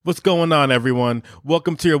What's going on, everyone?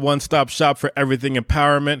 Welcome to your one-stop shop for everything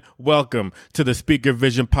empowerment. Welcome to the Speaker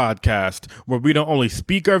Vision Podcast, where we don't only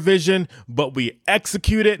speak our vision, but we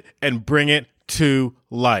execute it and bring it to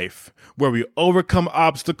life, where we overcome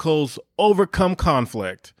obstacles, overcome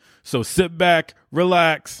conflict. So sit back,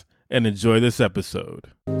 relax, and enjoy this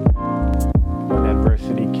episode. When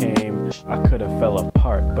adversity came, I could have fell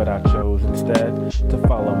apart, but I chose instead to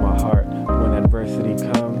follow my heart. When adversity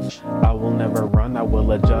comes, I will never run. I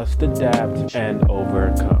will adjust, adapt, and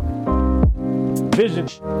overcome. Vision.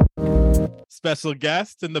 Special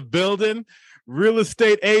guest in the building, real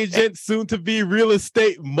estate agent, soon to be real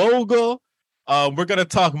estate mogul. We're going to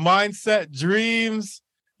talk mindset, dreams.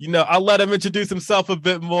 I'll let him introduce himself a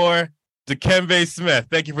bit more. Dekimbe Smith,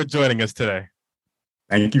 thank you for joining us today.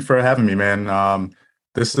 Thank you for having me, man.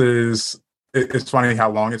 It's funny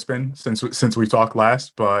how long it's been since we talked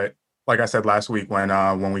last, but like I said last week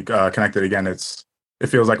when we connected again, it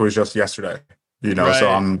feels like it was just yesterday, Right.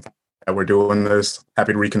 So we're doing this.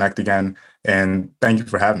 Happy to reconnect again, and thank you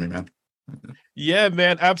for having me, man. Yeah,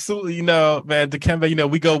 man, absolutely. Man, Dekimbe,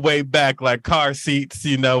 we go way back, like car seats,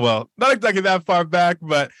 well, not exactly that far back,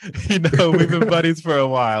 but, we've been buddies for a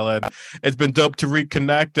while, and it's been dope to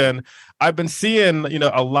reconnect. And I've been seeing,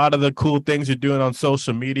 a lot of the cool things you're doing on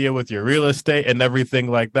social media with your real estate and everything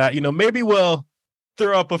like that. Maybe we'll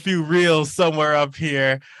throw up a few reels somewhere up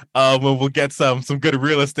here when we'll get some good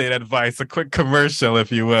real estate advice, a quick commercial,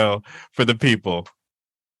 if you will, for the people.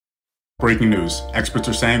 Breaking news. Experts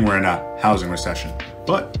are saying we're in a housing recession.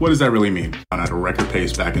 But what does that really mean? At a record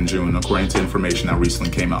pace back in June, according to information that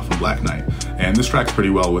recently came out from Black Knight. And this tracks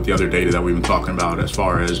pretty well with the other data that we've been talking about as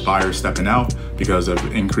far as buyers stepping out because of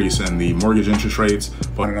increase in the mortgage interest rates,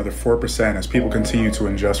 but another 4% as people continue to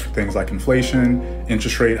adjust for things like inflation,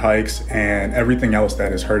 interest rate hikes, and everything else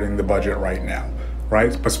that is hurting the budget right now,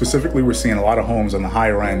 right? But specifically, we're seeing a lot of homes on the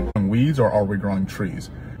higher end. Weeds, or are we growing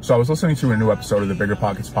trees? So I was listening to a new episode of the Bigger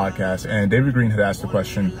Pockets podcast, and David Green had asked the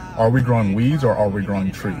question, are we growing weeds or are we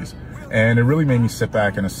growing trees? And it really made me sit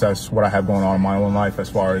back and assess what I have going on in my own life as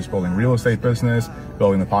far as building real estate business,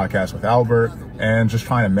 building the podcast with Albert, and just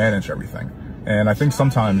trying to manage everything. And I think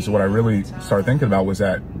sometimes what I really started thinking about was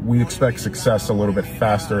that we expect success a little bit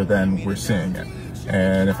faster than we're seeing it.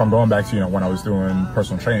 And if I'm going back to, when I was doing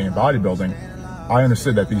personal training and bodybuilding, I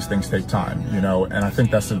understood that these things take time, and I think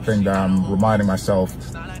that's the thing that I'm reminding myself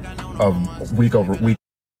of week over week.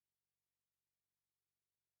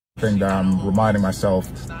 Week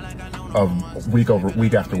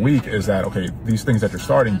after week is that, okay, these things that you're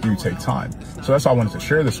starting do take time. So that's why I wanted to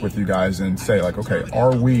share this with you guys and say, like, okay,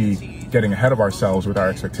 are we getting ahead of ourselves with our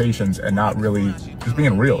expectations and not really just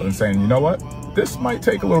being real and saying, you know what, this might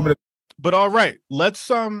take a little bit. But all right,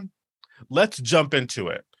 let's jump into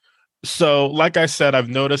it. So, like I said, I've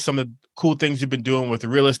noticed some of the cool things you've been doing with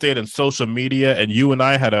real estate and social media, and you and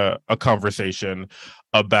I had a conversation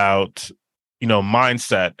about,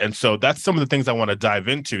 mindset. And so that's some of the things I want to dive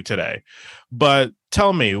into today. But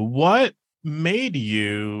tell me, what made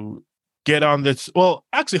you get on this? Well,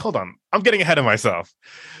 actually, hold on. I'm getting ahead of myself.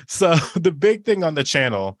 So the big thing on the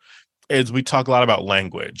channel is we talk a lot about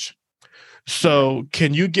language. So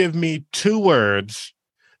can you give me 2 words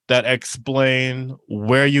that explain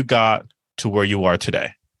where you got to where you are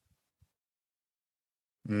today?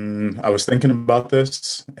 I was thinking about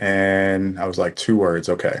this and I was like, 2 words.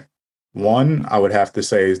 Okay. One, I would have to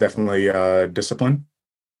say is definitely discipline.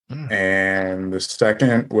 And the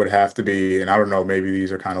second would have to be, and I don't know, maybe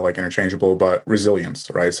these are kind of like interchangeable, but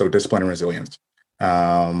resilience, right? So discipline and resilience.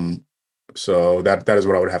 So that is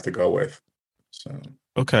what I would have to go with. So.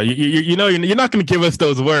 Okay. You're not going to give us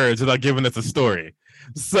those words without giving us a story.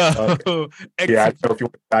 So okay. Yeah, I don't know if you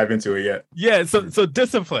want to dive into it yet. Yeah, so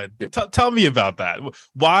discipline. Yeah. Tell me about that.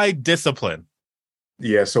 Why discipline?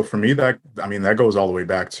 Yeah, so for me, that goes all the way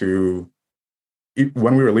back to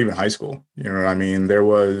when we were leaving high school. You know what I mean? There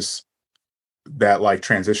was that like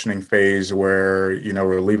transitioning phase where,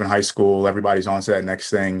 we're leaving high school, everybody's on to that next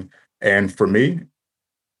thing. And for me,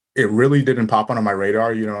 it really didn't pop on my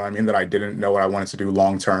radar, that I didn't know what I wanted to do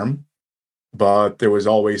long term. But there was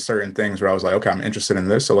always certain things where I was like, okay, I'm interested in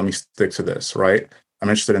this, so let me stick to this, right? I'm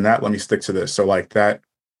interested in that, let me stick to this. So like that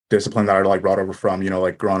discipline that I like brought over from,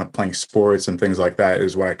 like growing up playing sports and things like that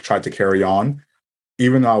is what I tried to carry on.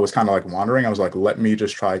 Even though I was kind of like wandering, I was like, let me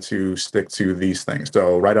just try to stick to these things.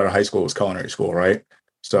 So right out of high school was culinary school, right?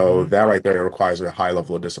 So that right there requires a high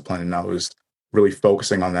level of discipline. And I was really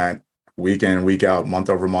focusing on that week in, week out, month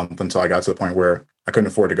over month until I got to the point where I couldn't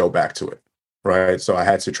afford to go back to it. Right. So I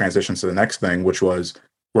had to transition to the next thing, which was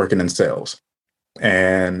working in sales.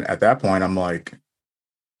 And at that point, I'm like,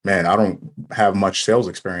 man, I don't have much sales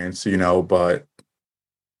experience, but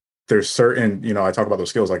there's certain, I talk about those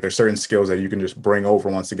skills, like there's certain skills that you can just bring over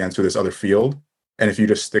once again to this other field. And if you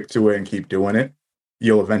just stick to it and keep doing it,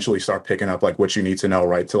 you'll eventually start picking up like what you need to know,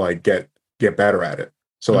 right? To like get better at it.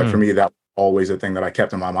 So like for me, that was always a thing that I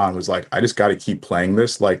kept in my mind was like, I just got to keep playing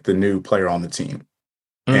this like the new player on the team.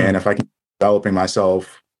 And if I keep developing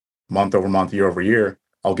myself month over month, year over year,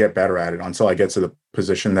 I'll get better at it until I get to the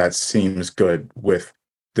position that seems good with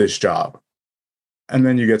this job. And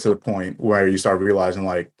then you get to the point where you start realizing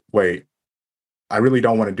like, wait, I really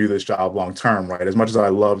don't want to do this job long term, right? As much as I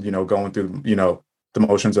loved, going through, the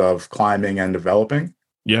motions of climbing and developing.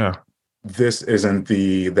 Yeah. This isn't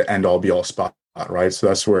the end all be all spot, right? So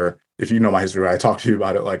that's where, if you know my history, I talked to you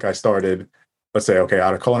about it. Like I started, let's say, okay,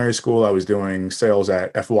 out of culinary school, I was doing sales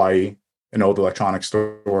at FYE, an old electronics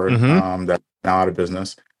store that's now out of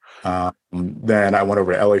business. Then I went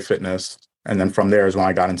over to LA Fitness. And then from there is when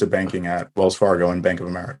I got into banking at Wells Fargo and Bank of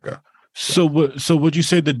America. So would you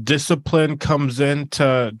say the discipline comes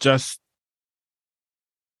into just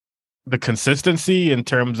the consistency in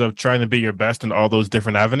terms of trying to be your best in all those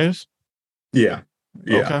different avenues? Yeah.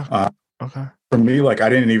 Okay. Okay. For me, like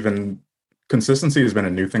consistency has been a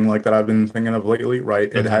new thing like that I've been thinking of lately,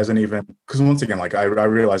 right? It hasn't even, because once again, like I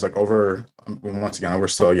realized like once again, we're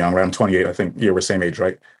still young, right? I'm 28. I think we're same age,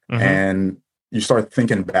 right? And you start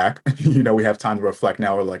thinking back, we have time to reflect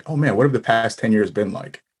now. We're like, oh man, what have the past 10 years been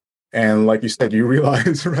like? And like you said, you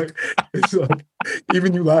realize, right? It's like,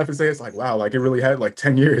 even you laugh and say, it's like, wow, like it really had like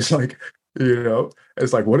 10 years. Like,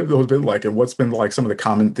 it's like, what have those been like? And what's been like some of the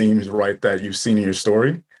common themes, right, that you've seen in your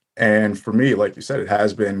story? And for me, like you said, it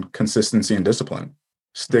has been consistency and discipline,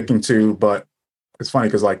 sticking to, but it's funny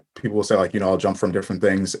because like people will say like, I'll jump from different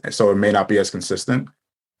things. So it may not be as consistent.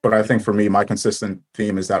 But I think for me, my consistent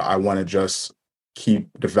theme is that I want to just keep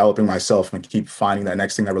developing myself and keep finding that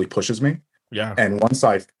next thing that really pushes me. Yeah. And once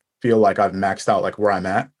I feel like I've maxed out like where I'm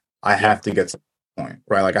at, I have to get to the point,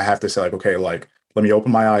 right? Like I have to say like, okay, like let me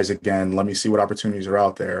open my eyes again. Let me see what opportunities are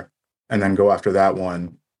out there and then go after that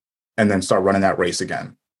one and then start running that race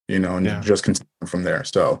again, and just continue from there.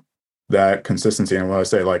 So that consistency and what I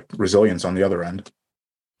say, like resilience on the other end.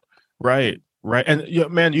 Right. Right. And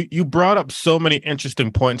man, you brought up so many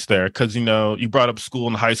interesting points there because, you brought up school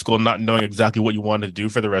and high school, not knowing exactly what you wanted to do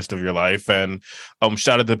for the rest of your life. And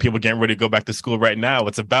shout out to the people getting ready to go back to school right now.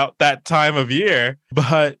 It's about that time of year.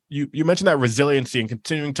 But you mentioned that resiliency and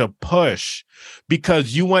continuing to push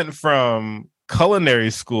because you went from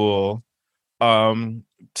culinary school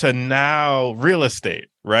to now real estate.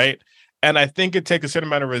 Right. And I think it takes a certain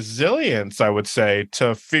amount of resilience, I would say,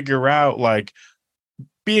 to figure out like,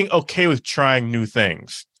 being okay with trying new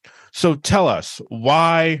things. So tell us,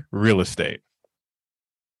 why real estate?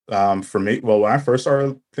 For me, well, when I first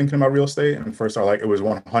started thinking about real estate and first started, like it was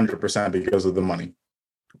 100% because of the money.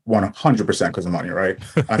 100% because of money, right?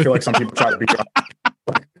 I feel like some people try to beat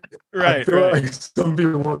right. Like some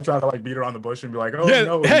people will try to like beat around the bush and be like, oh yeah,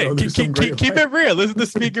 no, hey, keep it real. This is the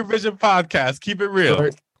Speaker Vision podcast. Keep it real.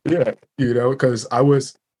 Right? Yeah, because I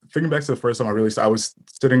was thinking back to the first time I was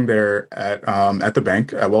sitting there at the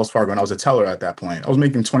bank at Wells Fargo, and I was a teller at that point. I was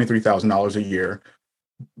making $23,000 a year,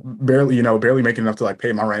 barely making enough to like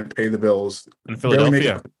pay my rent, pay the bills. In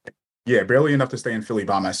Philadelphia. Barely enough to stay in Philly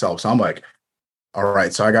by myself. So I'm like, all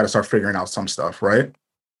right, so I got to start figuring out some stuff, right?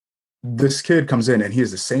 This kid comes in, and he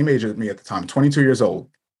is the same age as me at the time, 22 years old,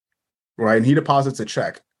 right? And he deposits a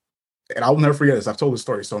check. And I'll never forget this. I've told this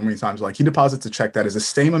story so many times. Like he deposits a check that is the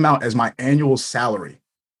same amount as my annual salary.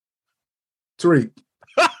 Tariq,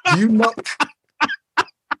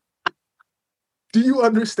 do you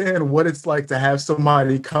understand what it's like to have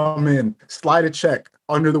somebody come in, slide a check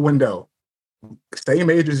under the window,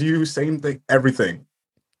 same age as you, same thing, everything.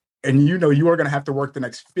 And you are going to have to work the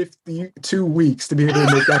next 52 weeks to be able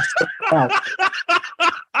to make that out.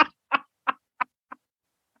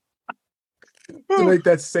 To make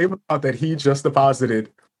that same amount that he just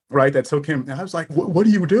deposited, right? That took him. And I was like, what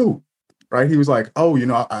do you do? Right? He was like, oh,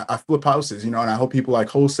 I flip houses, and I help people like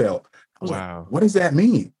wholesale. I was like, what does that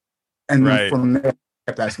mean? And then from there,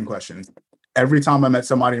 I kept asking questions. Every time I met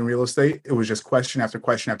somebody in real estate, it was just question after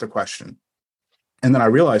question after question. And then I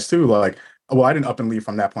realized too, like, well, I didn't up and leave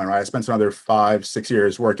from that point, right? I spent another 5-6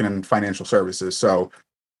 years working in financial services. So,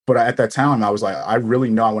 but at that time, I was like, I really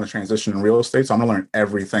know I want to transition in real estate. So I'm going to learn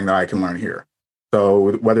everything that I can learn here.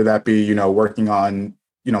 So whether that be, working on,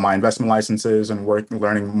 my investment licenses and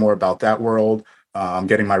learning more about that world,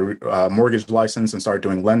 getting my mortgage license and start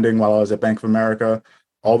doing lending while I was at Bank of America,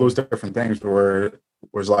 all those different things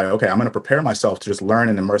was like, okay, I'm going to prepare myself to just learn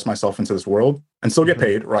and immerse myself into this world and still get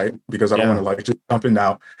paid, right? Because I don't want to like just jump in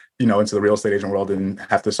now, into the real estate agent world and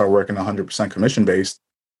have to start working 100% commission based.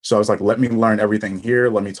 So I was like, let me learn everything here.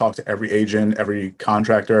 Let me talk to every agent, every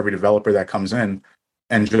contractor, every developer that comes in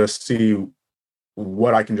and just see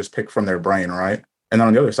what I can just pick from their brain, right? And then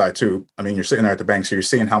on the other side too, I mean, you're sitting there at the bank, so you're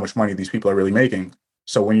seeing how much money these people are really making.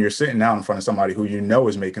 So when you're sitting down in front of somebody who you know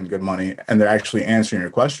is making good money and they're actually answering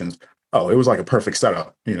your questions, oh, it was like a perfect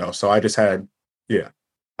setup, you know. So I just had, yeah.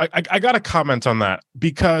 I got to comment on that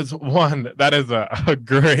because one, that is a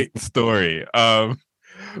great story.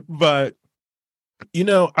 But you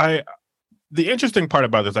know, the interesting part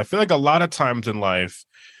about this, I feel like a lot of times in life,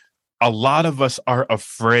 a lot of us are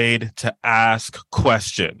afraid to ask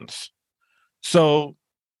questions. So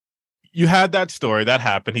you had that story that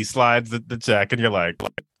happened. He slides the check, and you're like,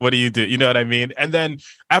 what do you do? You know what I mean? And then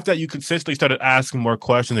after that, you consistently started asking more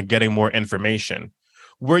questions and getting more information.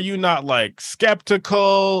 Were you not like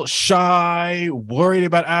skeptical, shy, worried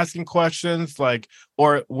about asking questions, like,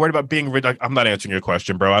 or worried about being like, I'm not answering your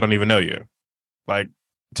question, bro. I don't even know you. Like,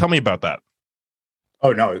 tell me about that.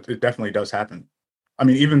 Oh no, it definitely does happen. I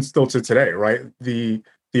mean, even still to today, right? The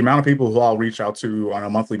amount of people who I'll reach out to on a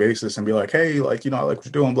monthly basis and be like, hey, like, you know, I like what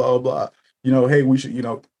you're doing, blah, blah, blah. You know, hey, we should, you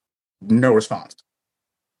know, no response.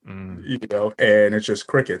 Mm, You know, and it's just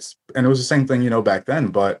crickets. And it was the same thing, you know, back then.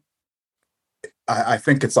 But I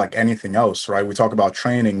think it's like anything else, right? We talk about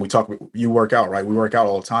training, you work out, right? We work out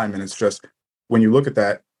all the time. And it's just when you look at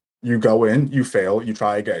that, you go in, you fail, you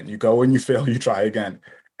try again. You go in, you fail, you try again.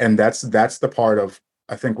 And that's the part of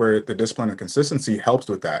I think where the discipline and consistency helps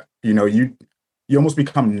with that. You know, you almost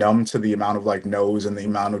become numb to the amount of like no's and the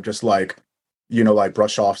amount of just like, you know, like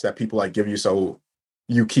brush offs that people like give you. So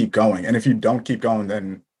you keep going. And if you don't keep going,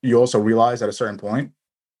 then you also realize at a certain point,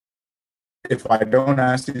 if I don't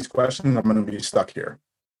ask these questions, I'm going to be stuck here,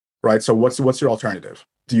 right? So what's your alternative?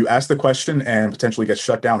 Do you ask the question and potentially get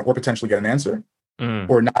shut down, or potentially get an answer, mm,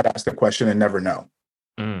 or not ask the question and never know?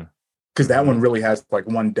 mm, Because that mhm. one really has like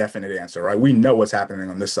one definite answer, right? We know what's happening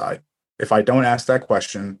on this side. If I don't ask that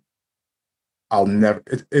question, I'll never.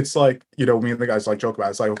 It's like, you know, me and the guys like joke about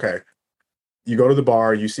it. It's like, okay, you go to the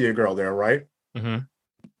bar, you see a girl there, right? Mhm.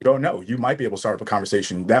 You don't know. You might be able to start up a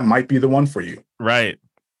conversation. That might be the one for you. Right,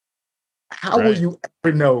 How will right, you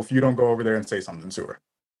ever know if you don't go over there and say something to her?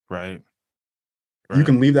 right, You right.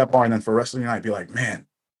 can leave that bar and then for the rest of the night be like, man,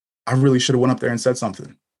 I really should have went up there and said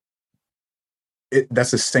something.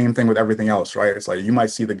 That's the same thing with everything else, right? It's like you might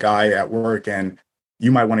see the guy at work and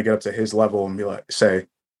you might want to get up to his level and be like, say,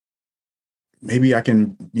 maybe I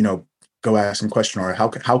can, you know, go ask him a question, or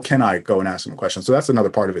how can I go and ask him a question? So that's another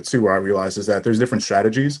part of it too, where I realize is that there's different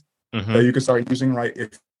strategies that Mhm, you can start using, right?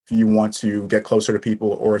 If you want to get closer to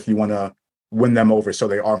people or if you want to win them over so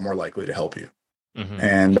they are more likely to help you. mhm.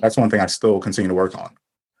 And that's one thing I still continue to work on.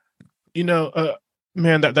 You know,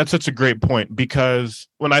 man, that's such a great point because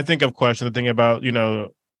when I think of questions, I think about, you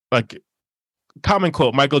know, like common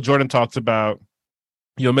quote, Michael Jordan talks about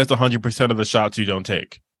you'll miss 100% of the shots you don't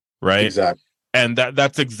take, right? Exactly. And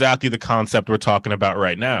that's exactly the concept we're talking about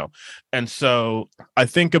right now. And so I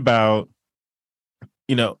think about,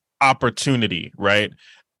 you know, opportunity, right?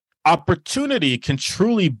 Opportunity can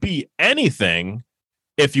truly be anything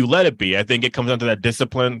if you let it be. I think it comes down to that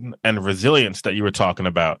discipline and resilience that you were talking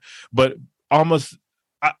about. But almost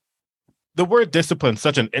I, the word discipline is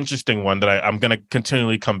such an interesting one that I'm going to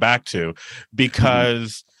continually come back to Mhm.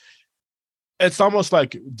 because it's almost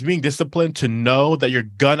like being disciplined to know that you're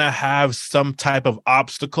going to have some type of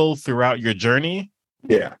obstacle throughout your journey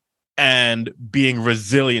Yeah. and being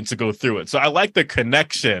resilient to go through it. So I like the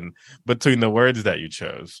connection between the words that you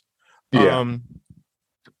chose. Yeah. Um,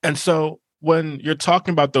 And so when you're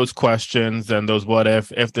talking about those questions and those what if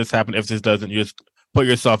this happened, if this doesn't, you just put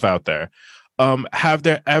yourself out there. Have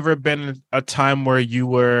there ever been a time where you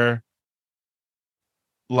were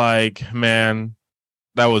like, man,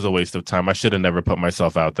 that was a waste of time. I should have never put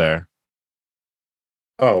myself out there.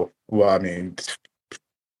 Oh, well, I mean,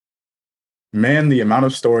 man, the amount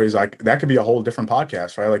of stories like that could be a whole different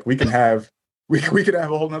podcast, right? Like we could have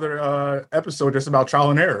a whole nother episode just about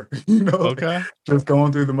trial and error, you know, Okay. just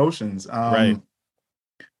going through the motions. Right.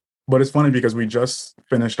 But it's funny because we just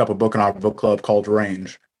finished up a book in our book club called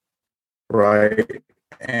Range, right?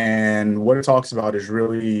 And what it talks about is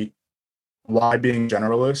really why being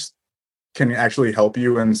generalist can actually help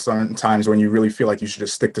you in some times when you really feel like you should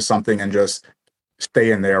just stick to something and just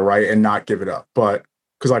stay in there, right? And not give it up. But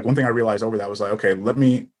because like one thing I realized over that was like, okay, let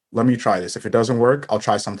me try this. If it doesn't work, I'll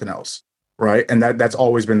try something else. Right. And that's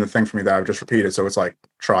always been the thing for me that I've just repeated. So it's like,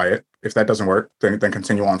 try it. If that doesn't work, then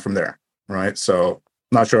continue on from there. Right. So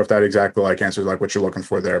not sure if that exactly like answers like what you're looking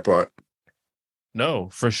for there, but No,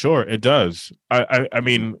 for sure it does. I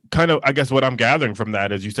mean, kind of. I guess what I'm gathering from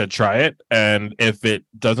that is you said try it, and if it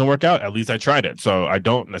doesn't work out, at least I tried it. So I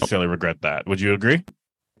don't necessarily regret that. Would you agree?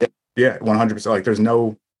 Yeah, 100%. Like there's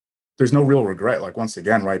no real regret. Like once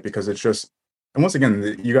again, right? Because it's just, and once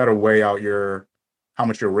again, you got to weigh out your how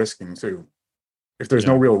much you're risking too. If there's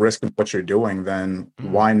no Yeah. real risk in what you're doing, then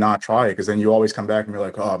Mm. why not try it? Because then you always come back and be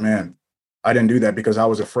like, oh man, I didn't do that because I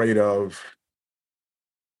was afraid of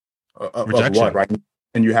what, Rejection. right?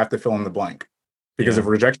 And you have to fill in the blank. Because if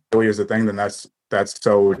Yeah. rejection really is the thing, then that's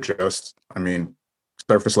so just, I mean,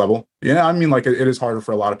 surface level. Yeah, I mean, like it is harder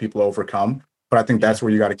for a lot of people to overcome, but I think Yeah. that's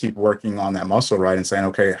where you got to keep working on that muscle, right? And saying,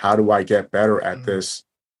 okay, how do I get better at Mm. this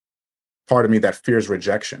part of me that fears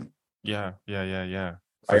rejection? Yeah. Yeah. Yeah. Yeah.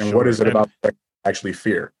 For Right? And what sure. is it And about that I actually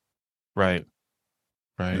fear? right.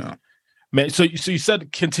 You Right. know, Man, so you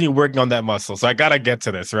said continue working on that muscle. So I gotta get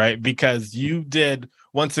to this, right? Because you did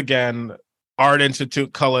once again art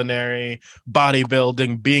institute, culinary,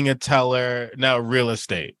 bodybuilding, being a teller, now real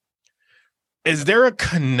estate. Is there a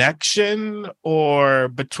connection or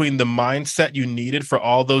between the mindset you needed for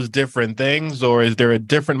all those different things, or is there a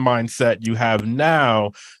different mindset you have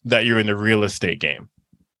now that you're in the real estate game?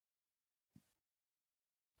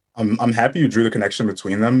 I'm happy you drew the connection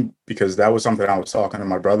between them because that was something I was talking to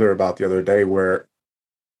my brother about the other day. Where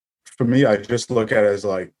for me, I just look at it as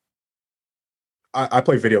like I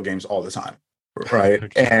play video games all the time, right?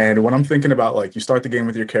 Okay. And when I'm thinking about like you start the game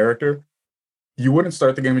with your character, you wouldn't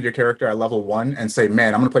start the game with your character at level one and say,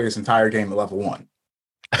 "Man, I'm going to play this entire game at level one."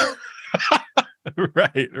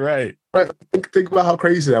 Right, right. Right? Think about how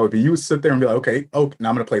crazy that would be. You would sit there and be like, "Okay, oh, now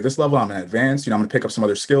I'm going to play this level. I'm going to advance. I'm going to pick up some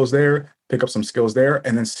other skills there, pick up some skills there,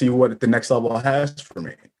 and then see what the next level has for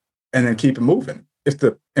me, and then keep it moving." If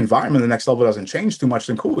the environment, the next level doesn't change too much,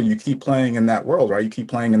 then cool. You keep playing in that world, right? You keep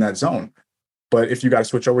playing in that zone. But if you got to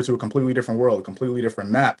switch over to a completely different world, a completely different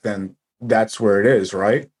map, then that's where it is,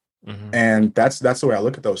 right? Mm-hmm. And that's the way I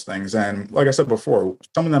look at those things. And like I said before,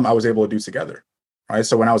 some of them I was able to do together, right?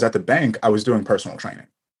 So when I was at the bank, I was doing personal training,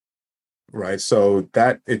 right? So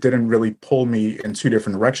that it didn't really pull me in two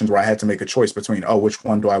different directions where I had to make a choice between, oh, which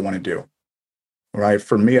one do I want to do, right?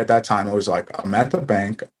 For me at that time, it was like I'm at the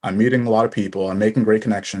bank, I'm meeting a lot of people, I'm making great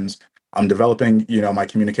connections, I'm developing, my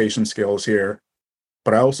communication skills here,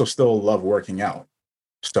 but I also still love working out.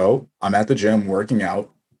 So I'm at the gym working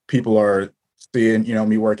out. People are seeing,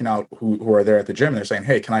 me working out who are there at the gym. And they're saying,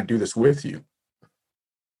 hey, can I do this with you?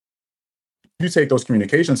 You take those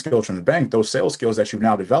communication skills from the bank, those sales skills that you've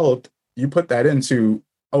now developed, you put that into,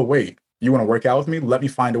 oh, wait, you want to work out with me? Let me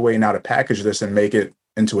find a way now to package this and make it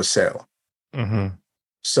into a sale. Mm-hmm.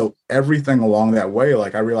 So everything along that way,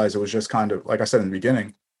 like I realized it was just kind of, like I said in the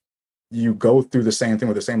beginning, you go through the same thing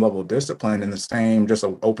with the same level of discipline and the same just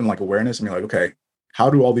open like awareness and you're like, okay, how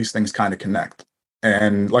do all these things kind of connect?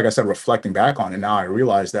 And like I said, reflecting back on it now, I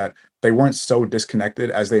realized that they weren't so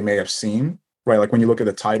disconnected as they may have seemed, right? Like when you look at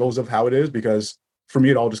the titles of how it is, because for me,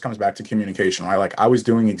 it all just comes back to communication, right? Like I was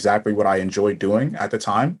doing exactly what I enjoyed doing at the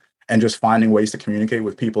time and just finding ways to communicate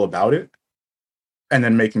with people about it and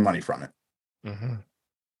then making money from it, Mm-hmm.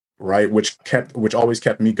 right? Which always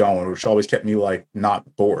kept me going, which always kept me like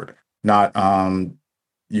not bored, not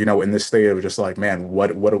in this state of just like, man, what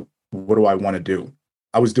do I want to do?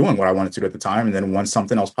 I was doing what I wanted to do at the time, and then once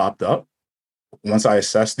something else popped up, once I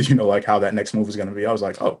assessed, like how that next move was going to be, I was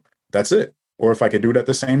like, oh, that's it. Or if I could do it at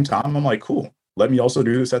the same time, I'm like, cool. Let me also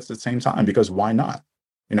do this at the same time because why not?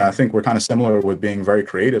 I think we're kind of similar with being very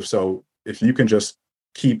creative. So if you can just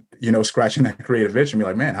keep, scratching that creative itch and be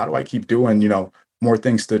like, man, how do I keep doing, more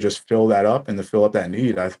things to just fill that up and to fill up that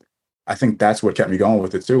need? I think that's what kept me going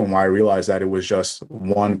with it too, and why I realized that it was just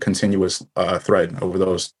one continuous thread over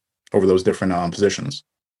those different positions.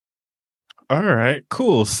 All right,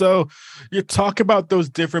 cool. So you talk about those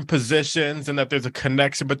different positions and that there's a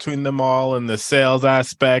connection between them all and the sales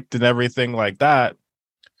aspect and everything like that.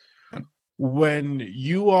 When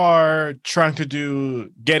you are trying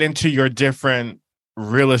to get into your different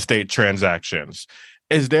real estate transactions,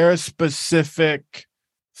 is there a specific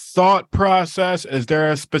thought process? Is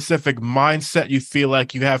there a specific mindset you feel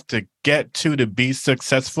like you have to get to be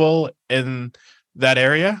successful in that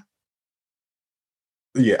area?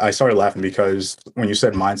 Yeah, I started laughing because when you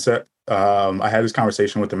said mindset, I had this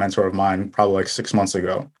conversation with a mentor of mine probably like 6 months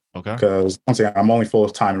ago. Okay. Because once again, I'm only full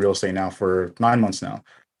time in real estate now for 9 months now,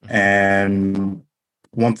 Mhm. and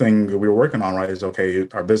one thing that we were working on, right, is okay,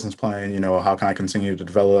 our business plan. How can I continue to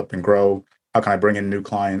develop and grow? How can I bring in new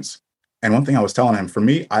clients? And one thing I was telling him, for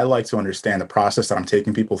me, I like to understand the process that I'm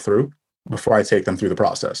taking people through before I take them through the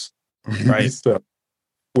process. Right. So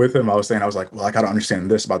with him, I was saying, I was like, well, I got to understand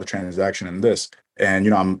this about the transaction and this. And,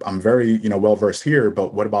 I'm very, well versed here,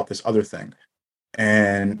 but what about this other thing?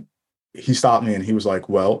 And he stopped me and he was like,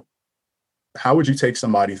 well, how would you take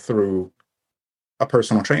somebody through a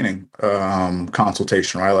personal training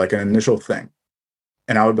consultation, right? Like an initial thing.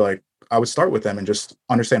 And I would be like, I would start with them and just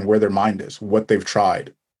understand where their mind is, what they've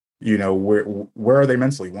tried, where are they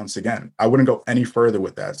mentally once again. I wouldn't go any further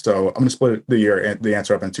with that. So I'm going to split the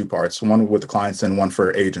answer up in two parts, one with the clients and one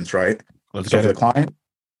for agents, right? Let's So get for the it. client,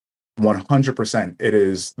 100%, it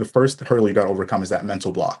is the first hurdle you got to overcome is that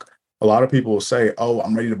mental block. A lot of people will say, oh,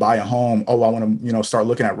 I'm ready to buy a home. Oh, I want to, start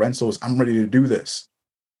looking at rentals. I'm ready to do this.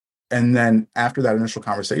 And then after that initial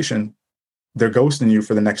conversation, they're ghosting you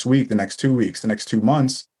for the next week, the next 2 weeks, the next 2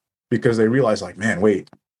 months, because they realize, like, man, wait,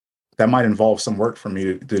 that might involve some work for me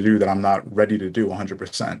to do that I'm not ready to do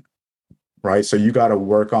 100%. Right. So you got to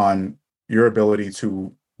work on your ability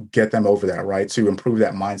to get them over that, right? To improve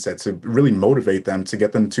that mindset, to really motivate them, to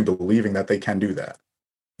get them to believing that they can do that.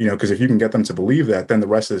 Because if you can get them to believe that, then the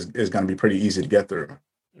rest is going to be pretty easy to get through,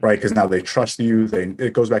 right? Because now they trust you.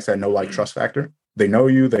 It goes back to that no like trust factor. They know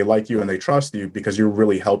you, they like you, and they trust you because you're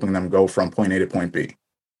really helping them go from point A to point B.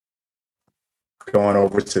 Going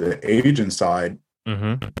over to the agent side,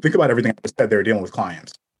 Mm-hmm. think about everything I just said. They're dealing with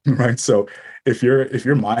clients, right? So if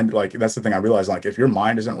your mind, like, that's the thing I realized, like, if your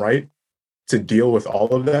mind isn't right to deal with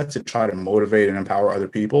all of that, to try to motivate and empower other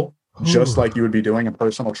people, just Ooh. like you would be doing in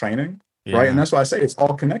personal training, right? And Yeah. that's why I say it's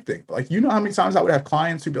all connecting. Like, how many times I would have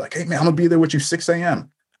clients who'd be like, hey man, I'm gonna be there with you 6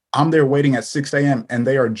 a.m. I'm there waiting at 6 a.m. and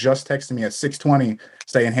they are just texting me at 6:20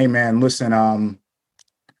 saying, hey man, listen, I'm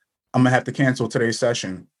gonna have to cancel today's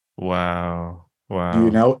session. Wow. You Wow.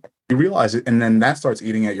 know, you realize it, and then that starts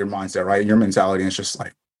eating at your mindset, right? Your mentality. And it's just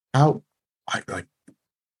like, how I like,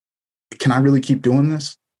 can I really keep doing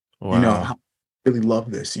this? Wow. I really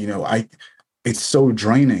love this. It's so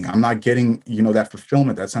draining. I'm not getting, that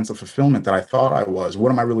fulfillment, that sense of fulfillment that I thought I was.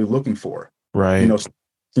 What am I really looking for? Right.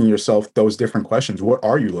 Asking yourself those different questions. What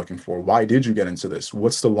are you looking for? Why did you get into this?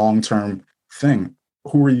 What's the long-term thing?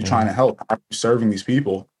 Who are you trying Yeah. to help? How are you serving these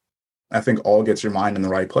people? I think all gets your mind in the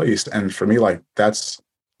right place. And for me, like, that's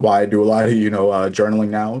why I do a lot of, journaling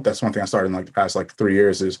now. That's one thing I started in like the past like 3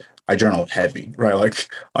 years is I journal heavy, right?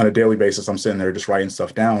 Like on a daily basis, I'm sitting there just writing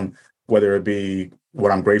stuff down, whether it be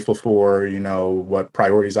what I'm grateful for, what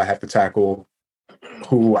priorities I have to tackle,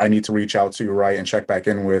 who I need to reach out to, right? And check back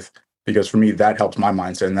in with, because for me, that helps my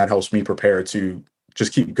mindset and that helps me prepare to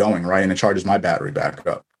just keep going, right? And it charges my battery back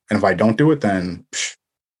up. And if I don't do it, then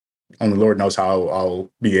only Lord knows how I'll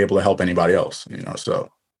be able to help anybody else, So,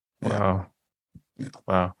 yeah. Wow.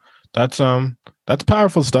 Wow. That's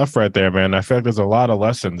powerful stuff right there, man. I feel like there's a lot of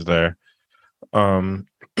lessons there. Um,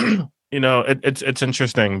 it's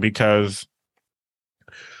interesting because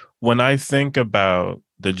when I think about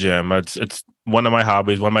the gym, it's one of my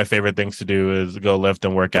hobbies. One of my favorite things to do is go lift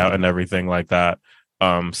and work out and everything like that.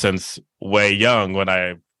 Since way young when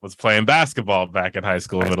I was playing basketball back in high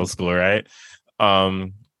school and middle school, right?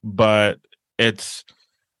 But it's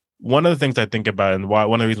one of the things I think about, and why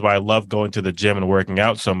one of the reasons why I love going to the gym and working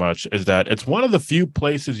out so much is that it's one of the few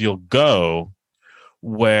places you'll go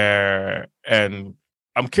where, and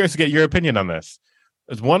I'm curious to get your opinion on this.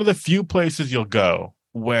 It's one of the few places you'll go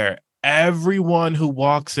where everyone who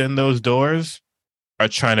walks in those doors are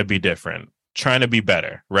trying to be different, trying to be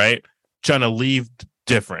better, right? Trying to leave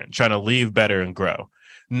different, trying to leave better and grow.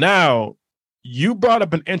 Now, you brought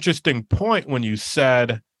up an interesting point when you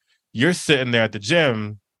said you're sitting there at the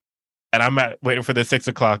gym and waiting for the 6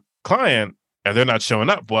 o'clock client and they're not showing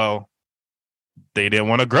up. Well, they didn't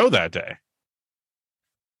want to grow that day.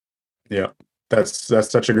 Yeah, that's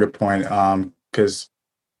such a good point. Because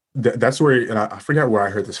that's where, and I forget where I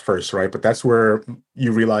heard this first, right? But that's where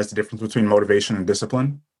you realize the difference between motivation and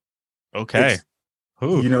discipline. Okay. It's,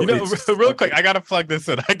 Ooh, it's real quick, I gotta plug this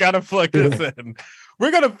in.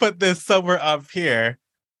 We're gonna put this somewhere up here.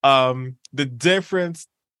 The difference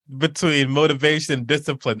between motivation and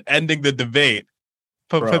discipline, ending the debate.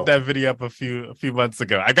 Put bro. that video up a few months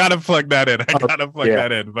ago. I gotta plug that in.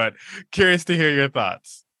 Yeah, But curious to hear your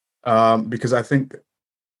thoughts. because I think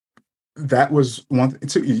that was one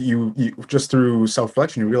too. You just through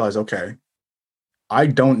self-reflection, you realize, okay, I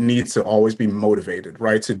don't need to always be motivated,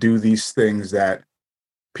 right, to do these things that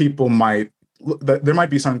people might. There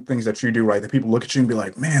might be some things that you do, right, that people look at you and be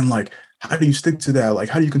like, man, like, how do you stick to that? Like,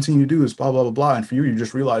 how do you continue to do this? Blah blah blah blah. And for you, you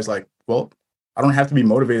just realize, like, well, I don't have to be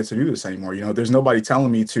motivated to do this anymore. There's nobody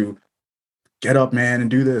telling me to get up, man, and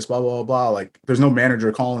do this, blah, blah, blah, blah. Like, there's no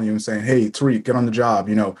manager calling you and saying, hey, Tariq, get on the job,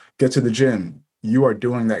 get to the gym. You are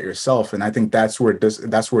doing that yourself. And I think that's where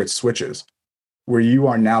it switches, where you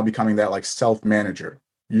are now becoming that like self-manager.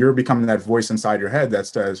 you're becoming that voice inside your head that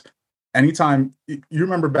says, anytime you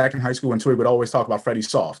remember back in high school when Twig would always talk about Freddie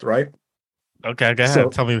Soft, right? Okay, go ahead. So,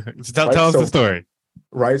 Tell me. right, Tell us the so story.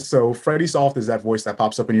 right, so Freddie Soft is that voice that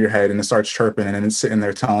pops up in your head and it starts chirping and then it's sitting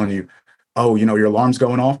there telling you, oh, your alarm's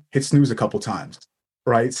going off. Hit snooze a couple times,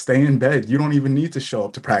 right? Stay in bed. You don't even need to show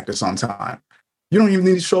up to practice on time. You don't even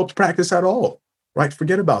need to show up to practice at all, right?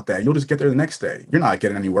 Forget about that. You'll just get there the next day. You're not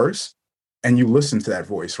getting any worse. And you listen to that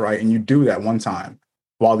voice, right? And you do that one time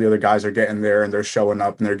while the other guys are getting there and they're showing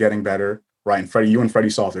up and they're getting better, right? And you and Freddie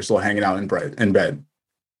Soft are still hanging out in bed.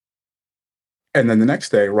 And then the next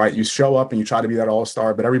day, right, you show up and you try to be that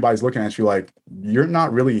all-star, but everybody's looking at you like, you're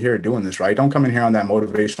not really here doing this, right? Don't come in here on that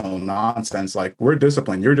motivational nonsense. Like, we're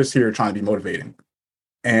disciplined. You're just here trying to be motivating.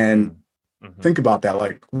 And think about that.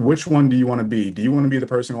 Like, which one do you want to be? Do you want to be the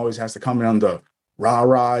person who always has to come in on the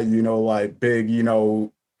rah-rah, like big,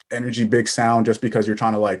 energy, big sound, just because you're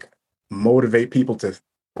trying to like motivate people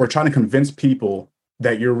or trying to convince people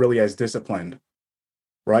that you're really as disciplined?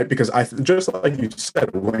 Right? Because just like you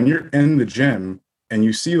said, when you're in the gym and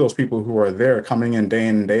you see those people who are there coming in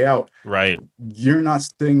and day out, right? You're not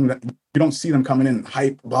seeing that. You don't see them coming in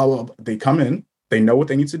hype, blah, blah, blah. They come in, they know what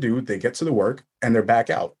they need to do, they get to the work, and they're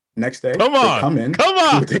back out. Next day, come on, they come in, come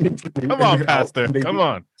on, come on, Pastor, come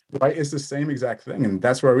on. Right? It's the same exact thing. And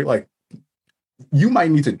that's where you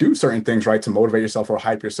might need to do certain things, right, to motivate yourself or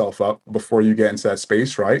hype yourself up before you get into that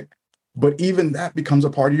space, right? But even that becomes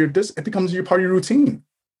a part of it becomes part of your routine.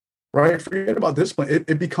 Right? Forget about discipline.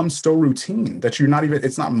 It becomes so routine that you're not even,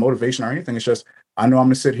 it's not motivation or anything. It's just, I know I'm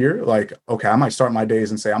going to sit here, like, okay, I might start my days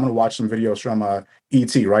and say, I'm going to watch some videos from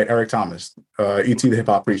E.T., right? Eric Thomas, E.T. the hip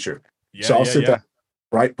hop preacher. So I'll sit there,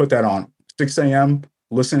 right? Put that on 6 a.m.,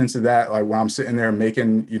 listening to that, like when I'm sitting there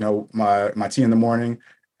making, my tea in the morning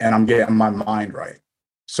and I'm getting my mind right.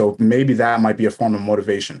 So maybe that might be a form of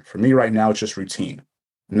motivation. For me right now, it's just routine.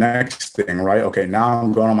 Next thing, right? Okay, now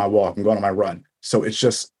I'm going on my walk, I'm going on my run. So it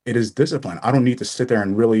is discipline. I don't need to sit there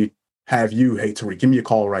and really have you, hey, Tariq, give me a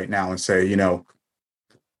call right now and say,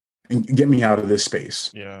 get me out of this space.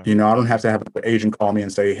 Yeah. I don't have to have an agent call me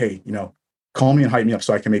and say, hey, call me and hype me up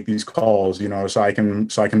so I can make these calls, so I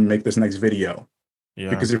can make this next video. Yeah.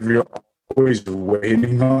 Because if you're always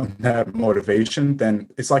waiting on that motivation, then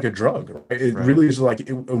it's like a drug. Right? It really is like,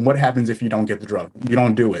 what happens if you don't get the drug? You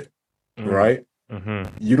don't do it, right?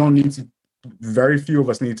 Mm-hmm. You don't need to. Very few of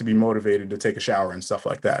us need to be motivated to take a shower and stuff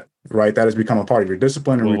like that, right? That has become a part of your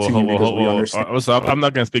discipline and routine because we understand. So I'm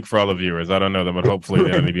not going to speak for all the viewers. I don't know them, but hopefully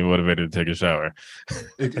they're going to be motivated to take a shower.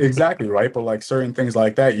 Exactly, right? But like certain things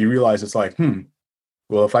like that, you realize it's like,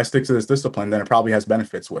 well, if I stick to this discipline, then it probably has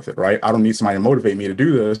benefits with it, right? I don't need somebody to motivate me to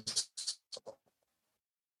do this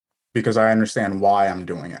because I understand why I'm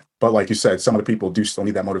doing it. But like you said, some of the people do still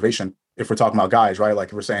need that motivation. If we're talking about guys, right? Like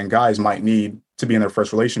if we're saying guys might need to be in their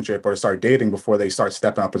first relationship or start dating before they start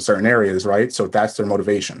stepping up in certain areas, right? So that's their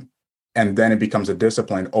motivation. And then it becomes a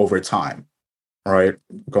discipline over time, right?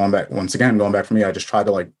 Going back for me, I just try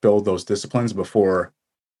to like build those disciplines before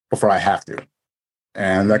I have to.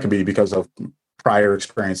 And that could be because of prior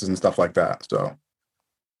experiences and stuff like that. So,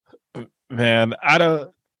 man, I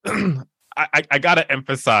don't... I got to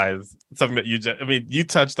emphasize something that you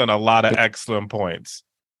touched on a lot of excellent points,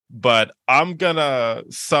 but I'm going to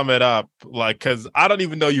sum it up because I don't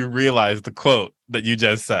even know you realize the quote that you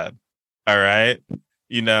just said. All right.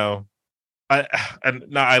 And now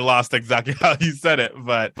I lost exactly how you said it,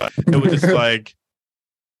 but it was just like,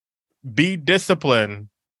 be disciplined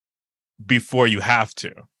before you have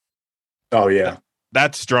to. Oh yeah.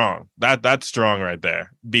 That's strong. That's strong right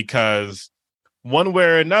there, because one way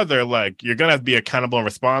or another, like, you're going to have to be accountable and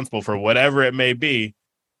responsible for whatever it may be,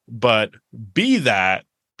 but be that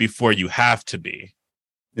before you have to be.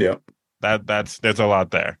 Yeah. There's a lot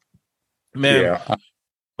there. Man. Yeah.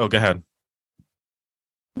 Oh, go ahead.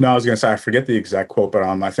 No, I was going to say, I forget the exact quote, but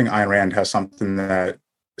I think Ayn Rand has something that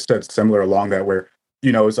said similar along that where,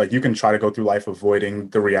 it's like you can try to go through life avoiding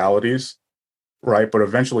the realities, right? But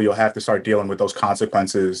eventually you'll have to start dealing with those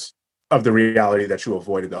consequences of the reality that you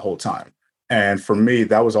avoided the whole time. And for me,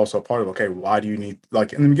 that was also a part of, okay, why do you need,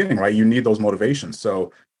 like in the beginning, right? You need those motivations.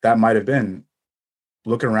 So that might have been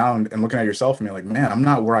looking around and looking at yourself and being like, man, I'm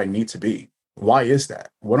not where I need to be. Why is that?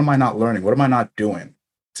 What am I not learning? What am I not doing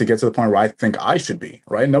to get to the point where I think I should be,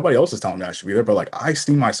 right? Nobody else is telling me I should be there, but like I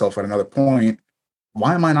see myself at another point.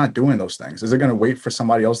 Why am I not doing those things? Is it going to wait for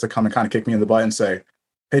somebody else to come and kind of kick me in the butt and say,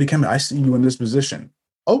 hey, Dekimbe, I see you in this position.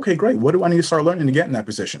 Okay, great. What do I need to start learning to get in that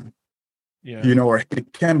position? Yeah. Or hey,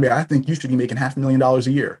 Dekimbe, I think you should be making $500,000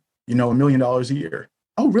 a year, $1 million a year.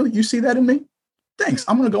 Oh, really? You see that in me? Thanks.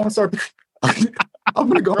 I'm going to go and start. I'm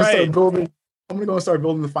going to go and start building. I'm gonna go and start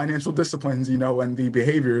building the financial disciplines, and the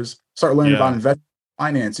behaviors, start learning about Yeah. investment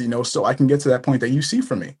finance, so I can get to that point that you see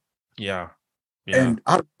for me. Yeah. Yeah. And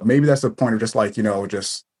maybe that's the point of just like,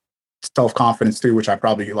 just self-confidence too, which I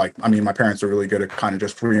probably like. I mean, my parents are really good at kind of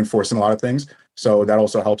just reinforcing a lot of things. So that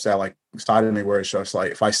also helps that like side of me where it's just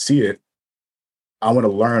like, if I see it, I want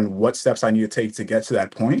to learn what steps I need to take to get to that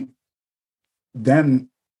point, then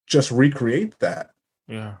just recreate that.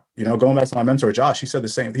 Yeah. Going back to my mentor, Josh, he said the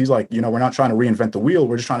same. He's like, we're not trying to reinvent the wheel.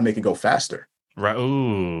 We're just trying to make it go faster. Right.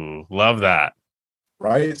 Ooh, love that.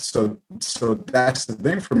 Right. So that's the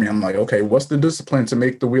thing for me. I'm like, okay, what's the discipline to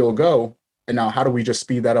make the wheel go? And now how do we just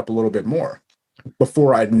speed that up a little bit more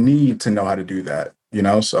before I need to know how to do that?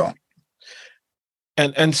 So.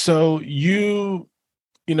 And so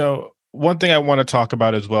one thing I want to talk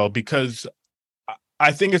about as well, because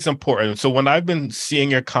I think it's important. So when I've been seeing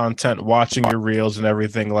your content, watching your reels and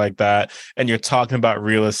everything like that, and you're talking about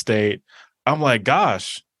real estate, I'm like,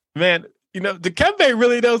 gosh, man, Dekimbe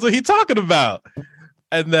really knows what he's talking about.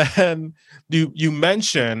 And then you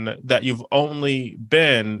mention that you've only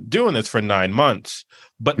been doing this for 9 months,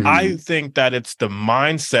 but I think that it's the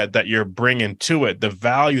mindset that you're bringing to it, the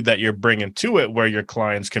value that you're bringing to it, where your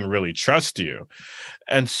clients can really trust you.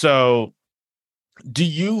 And so, do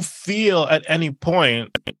you feel at any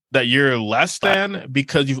point that you're less than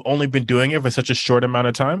because you've only been doing it for such a short amount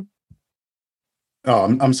of time?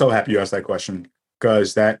 Oh, I'm so happy you asked that question,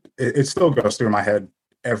 because it still goes through my head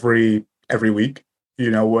every week.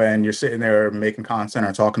 When you're sitting there making content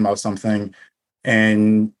or talking about something,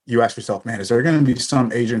 and you ask yourself, man, is there going to be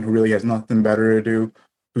some agent who really has nothing better to do,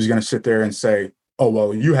 who's going to sit there and say, oh,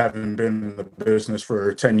 well, you haven't been in the business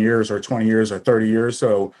for 10 years or 20 years or 30 years,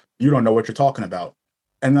 so you don't know what you're talking about.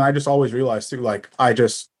 And then I just always realize too, like, I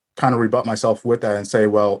just kind of rebut myself with that and say,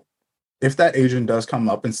 well, if that agent does come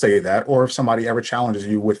up and say that, or if somebody ever challenges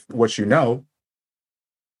you with what create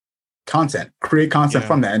content Yeah.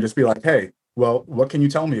 from that and just be like, hey, well, what can you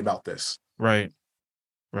tell me about this? Right.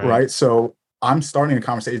 Right. So I'm starting a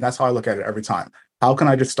conversation. That's how I look at it every time. How can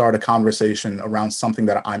I just start a conversation around something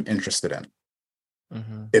that I'm interested in?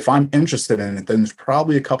 Mm-hmm. If I'm interested in it, then there's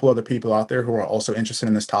probably a couple other people out there who are also interested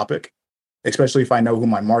in this topic, especially if I know who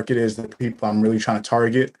my market is, the people I'm really trying to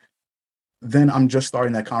target. Then I'm just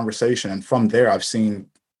starting that conversation. And from there, I've seen,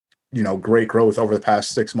 great growth over the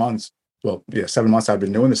past 6 months. Well, yeah, 7 months I've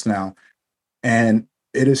been doing this now. And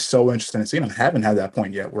it is so interesting to see. And I haven't had that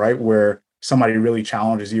point yet, right? Where somebody really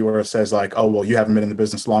challenges you or says like, oh, well, you haven't been in the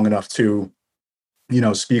business long enough to,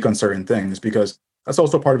 speak on certain things, because that's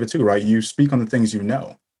also part of it too, right? You speak on the things you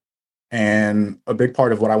know. And a big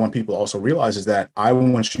part of what I want people to also realize is that I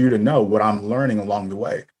want you to know what I'm learning along the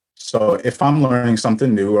way. So if I'm learning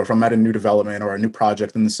something new, or if I'm at a new development or a new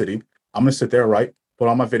project in the city, I'm going to sit there, right, put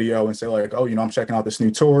on my video and say like, oh, I'm checking out this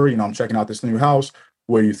new tour, I'm checking out this new house.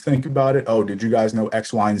 What do you think about it? Oh, did you guys know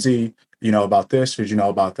X, Y, and Z, about this? Did you know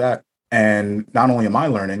about that? And not only am I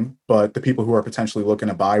learning, but the people who are potentially looking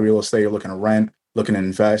to buy real estate, or looking to rent, looking to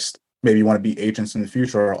invest, maybe want to be agents in the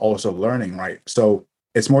future, are also learning, right? So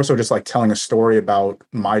it's more so just like telling a story about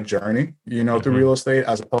my journey, through real estate,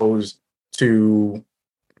 as opposed to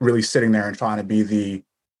really sitting there and trying to be the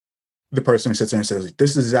person who sits there and says,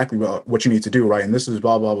 this is exactly what you need to do, right? And this is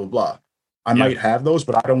blah, blah, blah, blah. I might have those,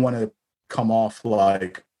 but I don't want to come off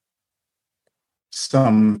like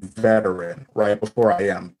some veteran right before I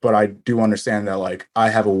am. But I do understand that like I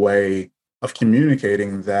have a way of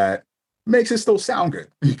communicating that makes it still sound good.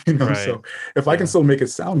 Right. So if I can still make it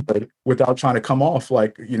sound good without trying to come off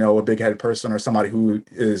like, a big headed person or somebody who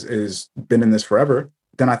is been in this forever,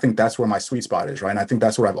 then I think that's where my sweet spot is, right? And I think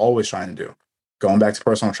that's what I've always trying to do. Going back to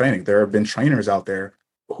personal training, there have been trainers out there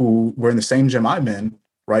who were in the same gym I'm in,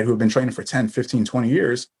 right? Who have been training for 10, 15, 20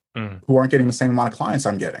 years, who aren't getting the same amount of clients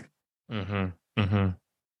I'm getting. Mm-hmm. Mm-hmm.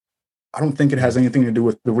 I don't think it has anything to do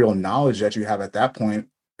with the real knowledge that you have at that point.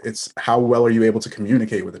 It's how well are you able to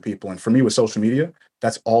communicate with the people? And for me, with social media,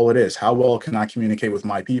 that's all it is. How well can I communicate with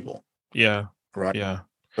my people? Yeah. Right. Yeah.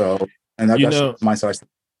 So, and that's my side.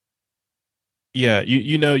 Yeah.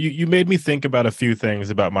 You made me think about a few things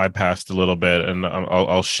about my past a little bit, and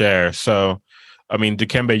I'll share. So, I mean,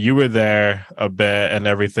 Dekimbe, you were there a bit and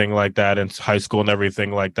everything like that in high school and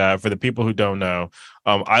everything like that. For the people who don't know,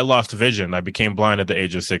 I lost vision. I became blind at the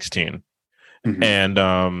age of 16. Mm-hmm.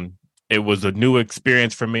 And it was a new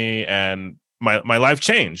experience for me, and my life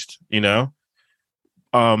changed, Not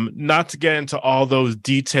to get into all those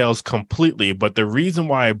details completely, but the reason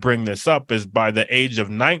why I bring this up is by the age of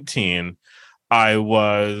 19, I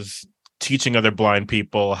was teaching other blind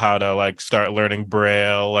people how to like start learning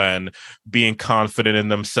Braille and being confident in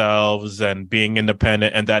themselves and being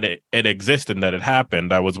independent, and that it existed and that it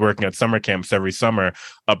happened. I was working at summer camps every summer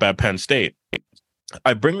up at Penn State.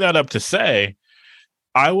 I bring that up to say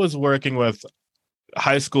I was working with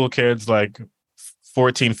high school kids like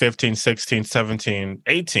 14, 15, 16, 17,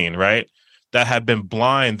 18, right? That had been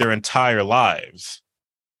blind their entire lives.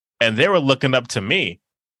 And they were looking up to me.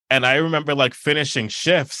 And I remember like finishing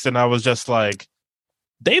shifts and I was just like,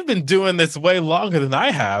 they've been doing this way longer than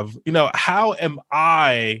I have. You know, how am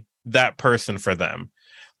I that person for them?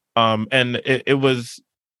 And it was,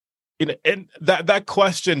 you know, and that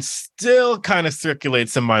question still kind of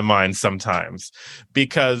circulates in my mind sometimes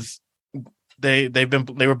because they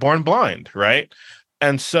were born blind, right?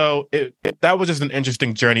 And so that was just an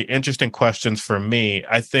interesting journey, interesting questions for me.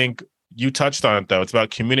 I think you touched on it though. It's about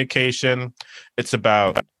communication. It's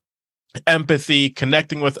about empathy,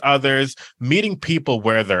 connecting with others, meeting people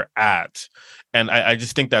where they're at. And I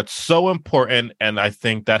just think that's so important. And I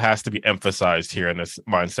think that has to be emphasized here in this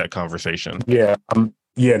mindset conversation. Yeah.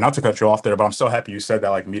 Yeah, not to cut you off there, but I'm so happy you said that,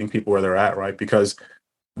 like meeting people where they're at, right? Because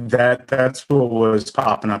that's what was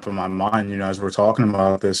popping up in my mind, you know, as we're talking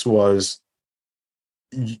about this was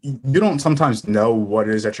you don't sometimes know what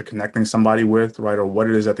it is that you're connecting somebody with, right? Or what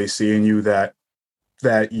it is that they see in you that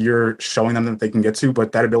you're showing them that they can get to,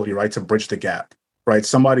 but that ability, right, to bridge the gap, right?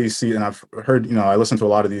 Somebody see, and I've heard, you know, I listen to a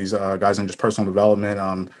lot of these guys in just personal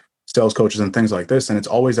development, sales coaches and things like this. And it's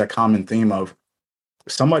always that common theme of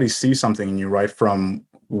somebody sees something in you, right, from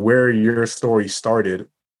where your story started,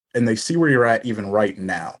 and they see where you're at even right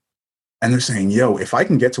now. And they're saying, yo, if I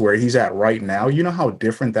can get to where he's at right now, you know how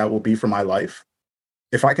different that will be for my life?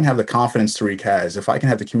 If I can have the confidence Tariq has, if I can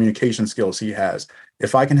have the communication skills he has,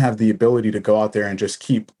 if I can have the ability to go out there and just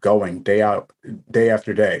keep going day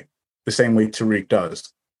after day, the same way Tariq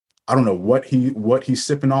does. I don't know what he's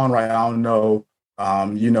sipping on right now. I don't know,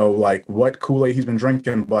 you know, like what Kool-Aid he's been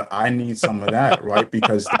drinking, but I need some of that, right?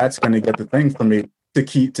 Because that's going to get the thing for me to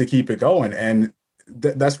keep it going. And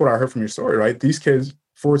that's what I heard from your story, right? These kids,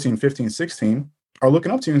 14, 15, 16, are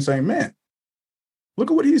looking up to you and saying, man,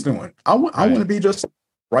 look at what he's doing. I want to be just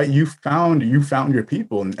right. You found your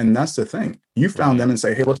people. And that's the thing. You found them and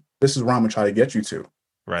say, hey, look, this is where I'm going to try to get you to.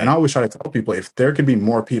 Right. And I always try to tell people, if there could be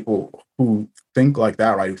more people who think like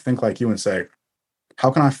that, right, who think like you and say,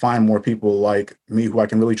 how can I find more people like me who I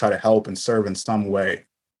can really try to help and serve in some way?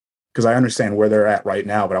 Because I understand where they're at right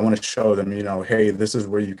now, but I want to show them, you know, hey, this is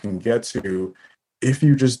where you can get to if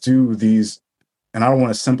you just do these. And I don't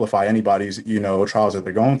want to simplify anybody's, you know, trials that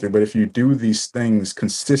they're going through, but if you do these things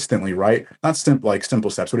consistently, right? Not simple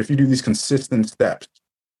steps, but if you do these consistent steps,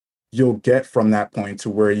 you'll get from that point to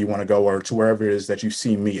where you want to go or to wherever it is that you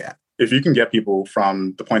see me at. If you can get people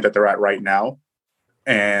from the point that they're at right now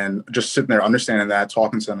and just sitting there understanding that,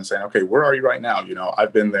 talking to them and saying, okay, where are you right now? You know,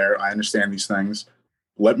 I've been there. I understand these things.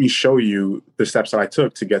 Let me show you the steps that I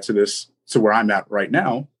took to get to this, to where I'm at right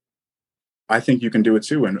now. I think you can do it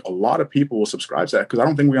too. And a lot of people will subscribe to that because I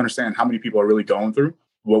don't think we understand how many people are really going through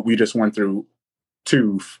what we just went through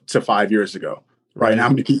 2 to 5 years ago, right? And how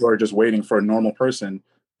many people are just waiting for a normal person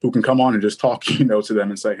who can come on and just talk, you know, to them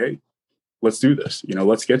and say, hey, let's do this, you know,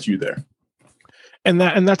 let's get you there. And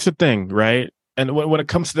that's the thing, right? And when it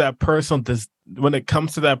comes to that personal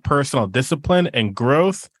discipline and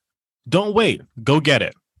growth, don't wait. Go get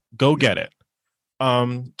it. Go get it.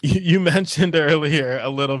 You mentioned earlier a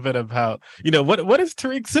little bit about, you know, what is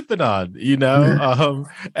Tariq sipping on, you know,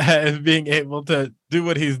 and being able to do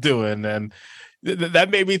what he's doing. And that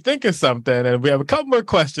made me think of something. And we have a couple more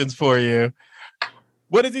questions for you.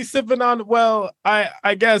 What is he sipping on? Well,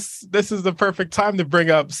 I guess this is the perfect time to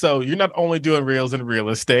bring up. So you're not only doing reels in real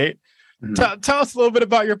estate. Tell us a little bit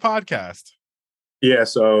about your podcast. Yeah.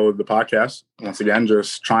 So the podcast, once again,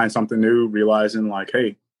 just trying something new, realizing like,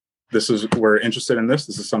 hey, we're interested in this.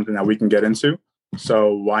 This is something that we can get into.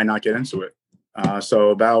 So why not get into it?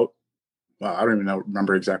 So about, I don't even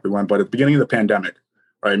remember exactly when, but at the beginning of the pandemic,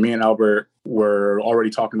 right? Me and Albert were already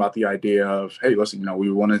talking about the idea of, hey, listen, you know,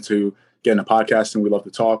 we wanted to get in a podcast and we love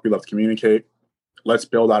to talk. We love to communicate. Let's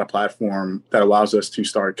build out a platform that allows us to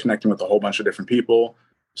start connecting with a whole bunch of different people,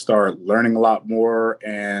 start learning a lot more,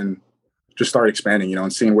 and just start expanding, you know,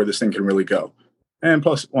 and seeing where this thing can really go. And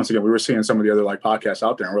plus, once again, we were seeing some of the other like podcasts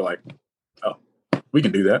out there, and we're like, "Oh, we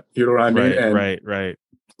can do that." You know what I mean? Right.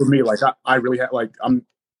 For me, like I really have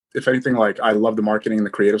if anything, like I love the marketing and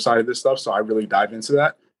the creative side of this stuff, so I really dive into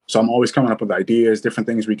that. So I'm always coming up with ideas, different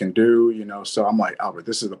things we can do, you know. So I'm like, Albert,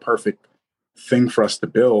 this is the perfect thing for us to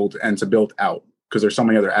build and to build out because there's so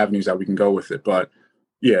many other avenues that we can go with it. But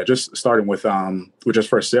Yeah, just starting with just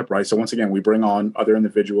first sip, right? So once again, we bring on other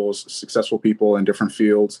individuals, successful people in different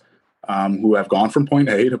fields, who have gone from point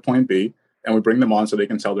A to point B, and we bring them on so they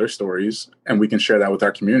can tell their stories, and we can share that with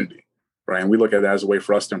our community, right? And we look at that as a way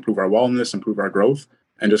for us to improve our wellness, improve our growth,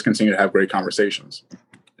 and just continue to have great conversations.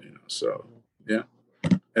 So yeah,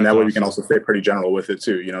 and That's that way we awesome. can also stay pretty general with it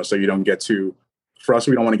too. So you don't get too, for us,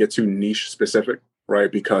 we don't want to get too niche specific,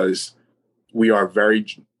 right? Because we are very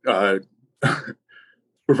uh,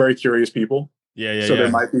 we're very curious people. Yeah, yeah, So there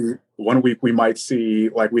yeah. might be one week we might see,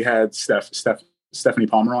 like we had Stephanie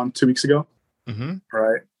Palmer on 2 weeks ago, Mm-hmm.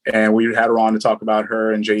 right? And we had her on to talk about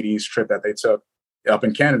her and JD's trip that they took up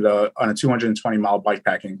in Canada on a 220-mile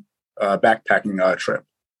backpacking trip,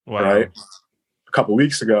 Wow. right? A couple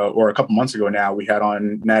weeks ago, or a couple months ago now, we had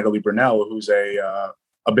on Natalie Brunell, who's a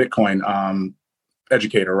Bitcoin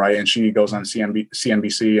educator, right? And she goes on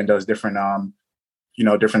CNBC and does different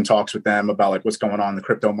different talks with them about like what's going on in the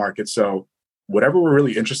crypto market. So whatever we're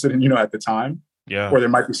really interested in, at the time, Yeah. or there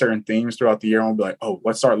might be certain themes throughout the year, and we'll be like, oh,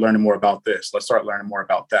 let's start learning more about this. Let's start learning more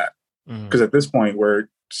about that. Mm. Because at this point, we're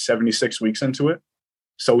 76 weeks into it.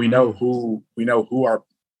 So we know who our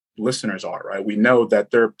listeners are, right? We know that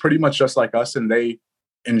they're pretty much just like us, and they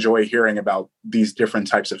enjoy hearing about these different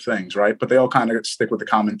types of things, right? But they all kind of stick with the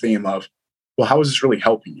common theme of, well, how is this really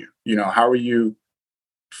helping you? How are you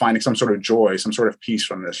finding some sort of joy, some sort of peace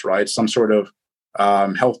from this, right? Some sort of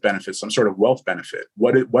health benefit, some sort of wealth benefit.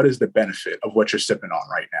 What is the benefit of what you're sipping on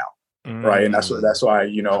right now, right? And that's why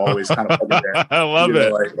always kind of plug it there. I love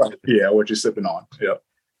it. Like, yeah, what you're sipping on. Yeah.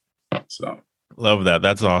 So Love that.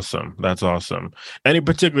 That's awesome. That's awesome. Any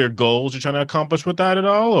particular goals you're trying to accomplish with that at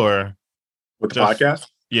all, or with the just podcast?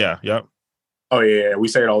 Yeah. Yep. Oh yeah, we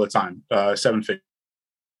say it all the time. 7 figures,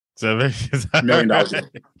 $1 million,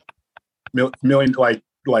 million,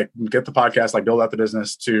 like get the podcast, like build out the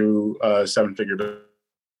business to 7-figure.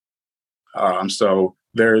 So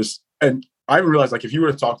and I realized, like, if you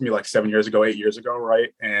were to talk to me like 7 years ago, 8 years ago, right,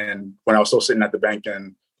 and when I was still sitting at the bank,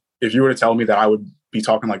 and if you were to tell me that I would be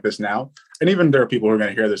talking like this now, and even there are people who are going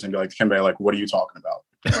to hear this and be like, Dekimbe, like, what are you talking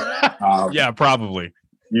about? Yeah, probably.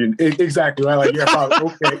 Exactly, right? Like, yeah,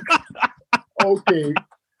 probably. Okay,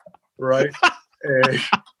 right?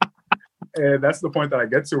 And that's the point that I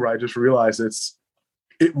get to, where I just realize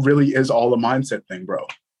it really is all a mindset thing, bro.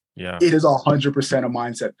 Yeah. It is 100% a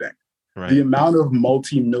mindset thing. Right. The amount of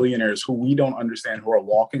multi-millionaires who we don't understand, who are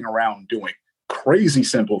walking around doing crazy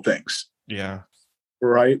simple things. Yeah.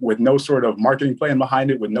 Right. With no sort of marketing plan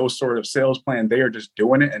behind it, with no sort of sales plan. They are just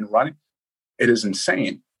doing it and running. It is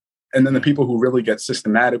insane. And then the people who really get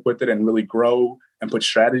systematic with it and really grow and put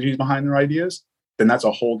strategies behind their ideas, then that's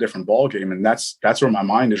a whole different ballgame. And that's where my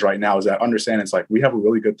mind is right now, is that understanding it's like, we have a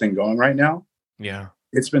really good thing going right now. Yeah.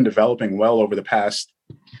 It's been developing well over the past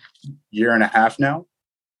year and a half now.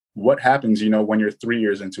 What happens, when you're 3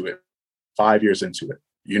 years into it, 5 years into it,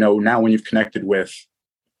 now when you've connected with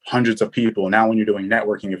hundreds of people, now when you're doing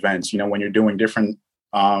networking events, when you're doing different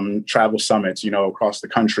travel summits, across the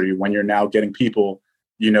country, when you're now getting people,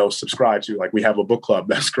 subscribe to, like, we have a book club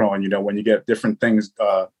that's growing, when you get different things,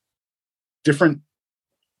 different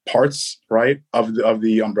parts, right, of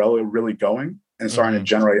the umbrella really going and starting to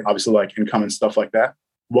generate, obviously, like, income and stuff like that,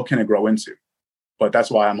 what can it grow into? But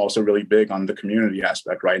that's why I'm also really big on the community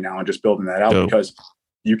aspect right now and just building that out. Dope. Because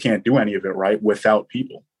you can't do any of it, right, without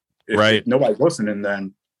people. If nobody's listening,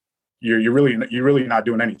 then you're really not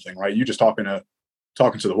doing anything, right? You're just talking to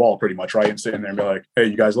the wall pretty much, right? And sitting there and be like, hey,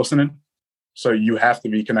 you guys listening? So you have to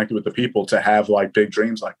be connected with the people to have, like, big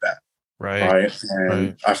dreams like that. Right.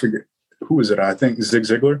 And I forget, who is it? I think Zig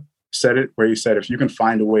Ziglar said it, where he said, if you can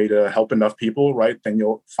find a way to help enough people, right, then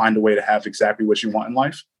you'll find a way to have exactly what you want in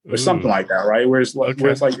life, or something like that, right? Whereas like,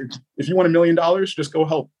 if you want $1 million, just go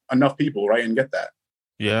help enough people, right, and get that.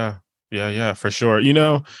 Yeah, for sure.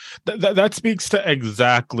 That speaks to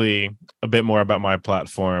exactly a bit more about my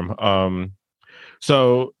platform.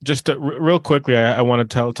 So just real quickly, I want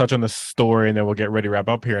to touch on the story, and then we'll get ready to wrap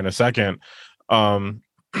up here in a second.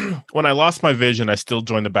 When I lost my vision, I still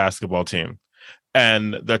joined the basketball team,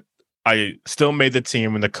 and I still made the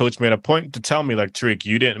team, and the coach made a point to tell me, like, Tariq,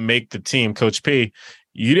 you didn't make the team, Coach P,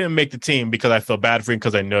 you didn't make the team because I feel bad for you,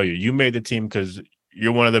 because I know you. You made the team because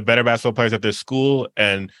you're one of the better basketball players at this school,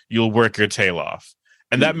 and you'll work your tail off.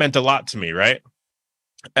 And that meant a lot to me, right?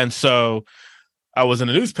 And so I was in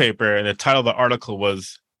a newspaper, and the title of the article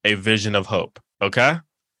was A Vision of Hope, okay?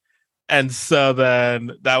 And so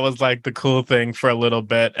then that was, like, the cool thing for a little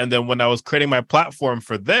bit. And then when I was creating my platform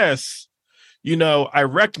for this, I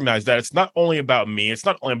recognized that it's not only about me. It's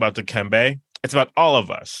not only about Dekimbe. It's about all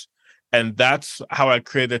of us. And that's how I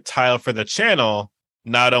created the title for the channel.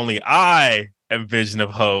 Not only I and Vision of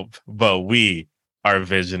Hope, but we are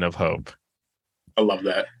Vision of Hope. I love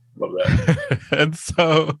that. Love that. And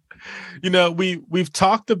so, we've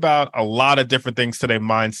talked about a lot of different things today,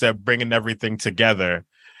 mindset, bringing everything together.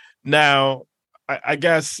 Now, I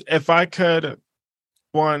guess if I could,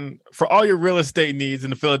 one, for all your real estate needs in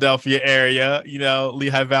the Philadelphia area,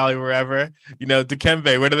 Lehigh Valley, wherever,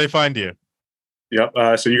 Dekimbe, where do they find you?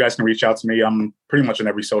 Yep. So you guys can reach out to me. I'm pretty much on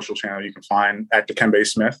every social channel you can find at Dekimbe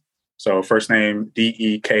Smith. So first name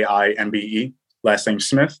Dekimbe, last name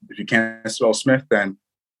Smith. If you can't spell Smith, then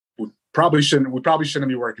we probably shouldn't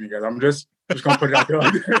be working together. I'm just gonna put it out there.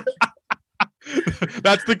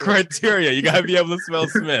 That's the criteria. You gotta be able to spell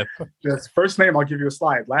Smith. Just first name, I'll give you a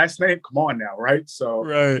slide. Last name, come on now, right? So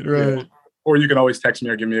right. Or you can always text me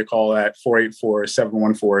or give me a call at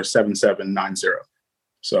 484-714-7790.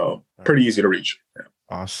 So pretty easy to reach. Yeah.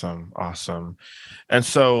 Awesome. And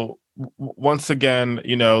so once again,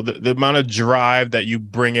 the amount of drive that you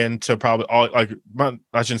bring into I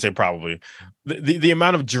shouldn't say probably, the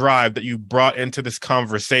amount of drive that you brought into this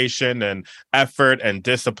conversation and effort and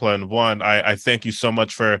discipline. One, I thank you so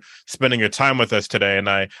much for spending your time with us today. And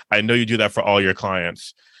I know you do that for all your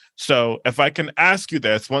clients. So if I can ask you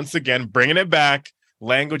this, once again, bringing it back,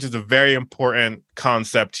 language is a very important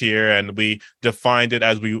concept here. And we defined it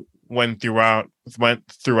as we went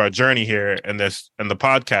through our journey here in the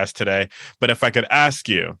podcast today. But if I could ask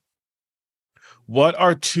you, what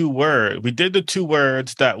are 2 words? We did the 2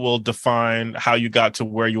 words that will define how you got to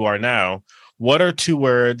where you are now. What are 2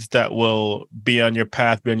 words that will be on your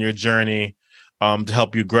path, be on your journey, to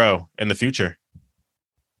help you grow in the future?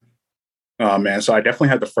 Oh, man. So I definitely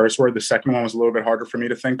had the first word. The second one was a little bit harder for me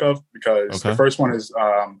to think of because The first one is,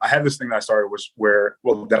 I had this thing that I started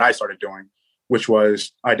that I started doing, which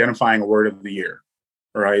was identifying a word of the year.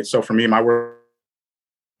 Right. So for me, my word,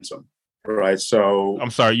 right. So I'm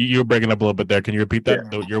sorry, you were breaking up a little bit there. Can you repeat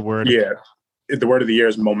that? Yeah. Your word? Yeah. The word of the year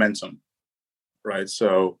is momentum. Right.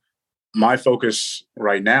 So my focus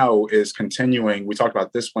right now is continuing. We talked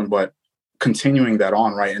about this one, but continuing that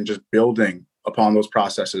on, right. And just building upon those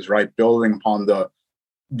processes, right. Building upon the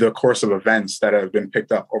course of events that have been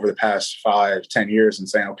picked up over the past 5-10 years and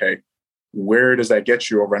saying, okay, where does that get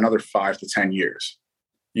you over another 5 to 10 years?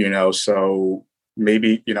 So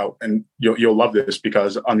maybe, and you'll love this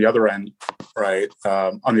because on the other end, right?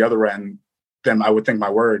 Then I would think my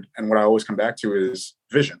word, and what I always come back to is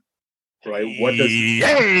vision, right? What does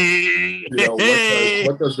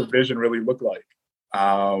the vision really look like?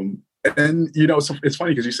 So it's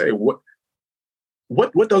funny because you say, what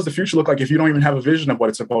does the future look like if you don't even have a vision of what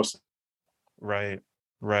it's supposed to? Right.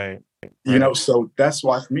 So that's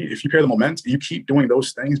why for me, if you carry the momentum, you keep doing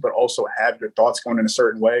those things, but also have your thoughts going in a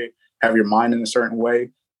certain way, have your mind in a certain way,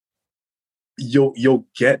 you'll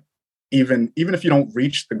get even if you don't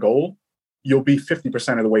reach the goal, you'll be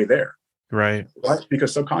 50% of the way there. Right.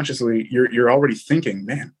 Because subconsciously you're already thinking,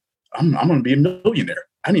 man, I'm going to be a millionaire.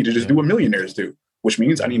 I need to just do what millionaires do, which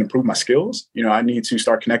means I need to improve my skills. I need to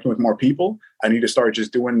start connecting with more people. I need to start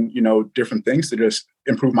just doing, different things to just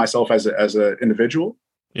improve myself as a individual.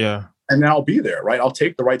 Yeah. And then I'll be there, right? I'll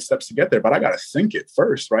take the right steps to get there, but I got to think it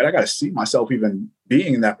first, right? I got to see myself even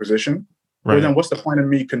being in that position. Right. Or then what's the point of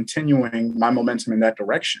me continuing my momentum in that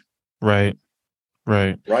direction? Right.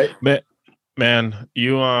 Man,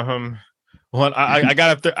 you well, I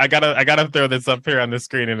gotta throw this up here on the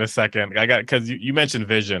screen in a second. Because you mentioned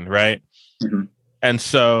vision, right? Mm-hmm. And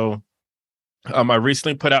so, I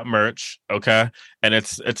recently put out merch, okay, and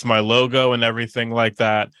it's my logo and everything like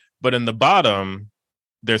that. But in the bottom,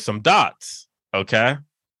 there's some dots, okay?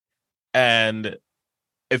 And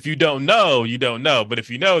if you don't know, you don't know. But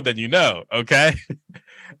if you know, then you know, okay?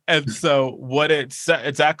 And so what it's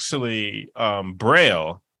actually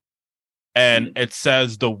Braille, and it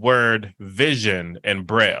says the word vision in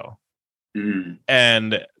Braille. Mm-hmm.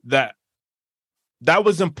 And that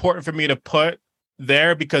was important for me to put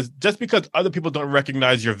there because just because other people don't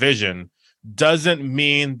recognize your vision doesn't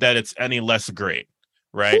mean that it's any less great,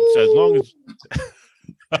 right? Ooh. So as long as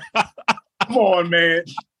come on, man.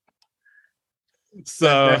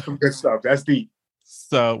 So that's some good stuff. That's deep.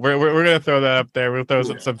 So we're gonna throw that up there. We'll throw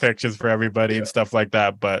some pictures for everybody and stuff like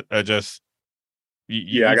that. But just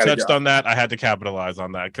you touched on that. I had to capitalize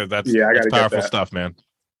on that because that's powerful stuff, man.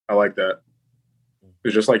 I like that.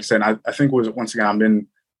 It's just like you said. I think once again I've been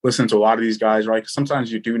listening to a lot of these guys, right? Sometimes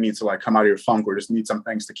you do need to like come out of your funk or just need some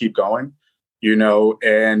things to keep going,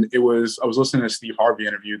 And I was listening to Steve Harvey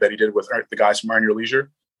interview that he did with the guys from Earn Your Leisure.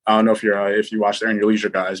 I don't know if you watch the Earn Your Leisure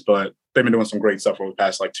guys, but they've been doing some great stuff over the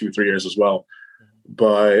past like 2-3 years as well.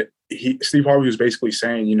 But Steve Harvey was basically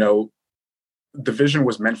saying, the vision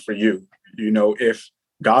was meant for you. If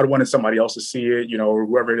God wanted somebody else to see it, or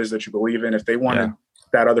whoever it is that you believe in. If they wanted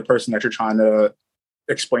that other person that you're trying to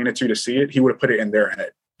explain it to see it, he would have put it in their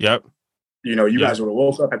head. Yep. You guys would have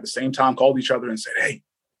woke up at the same time, called each other and said, hey,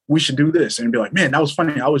 we should do this. And be like, man, that was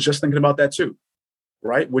funny. I was just thinking about that too.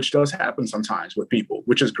 Right. Which does happen sometimes with people,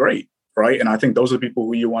 which is great. Right. And I think those are the people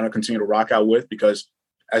who you want to continue to rock out with, because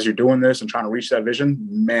as you're doing this and trying to reach that vision,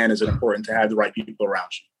 man, is it important to have the right people around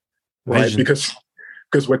you. Right.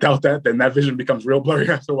 Because without that, then that vision becomes real blurry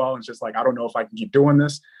after a while. And it's just like, I don't know if I can keep doing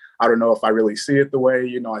this. I don't know if I really see it the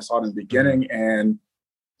way, I saw it in the beginning. And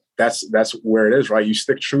that's where it is, right? You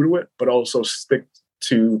stick true to it, but also stick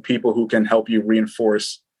to people who can help you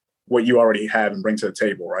reinforce what you already have and bring to the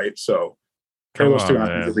table, right? So those two, I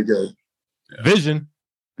think, will be good. Yeah. Vision.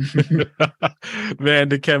 Man,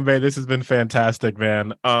 Dekimbe, this has been fantastic,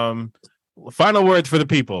 man. Final words for the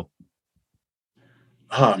people.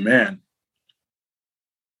 Oh, man.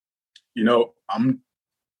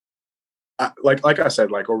 Like I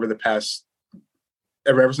said, like over the past,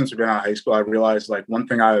 ever since we've been out of high school, I realized like one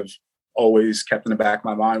thing I've always kept in the back of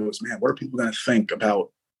my mind was, man, what are people going to think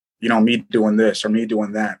about, me doing this or me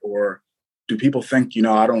doing that? Or do people think,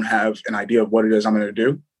 I don't have an idea of what it is I'm going to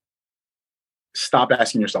do? Stop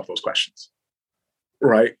asking yourself those questions,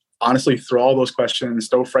 right? Honestly, throw all those questions,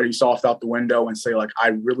 throw Freddie Soft out the window and say, like, I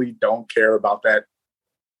really don't care about that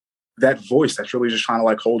voice that's really just trying to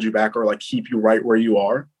like hold you back or like keep you right where you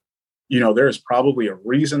are. There's probably a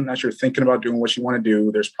reason that you're thinking about doing what you want to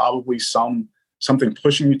do. There's probably something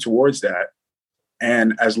pushing you towards that.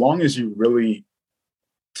 And as long as you really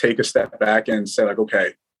take a step back and say like,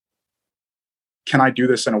 okay, can I do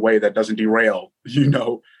this in a way that doesn't derail,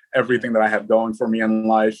 everything that I have going for me in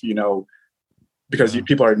life, because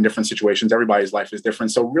people are in different situations. Everybody's life is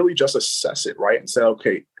different. So really just assess it, right? And say,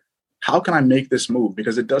 okay, how can I make this move?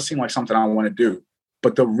 Because it does seem like something I want to do.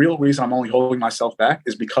 But the real reason I'm only holding myself back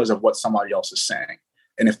is because of what somebody else is saying.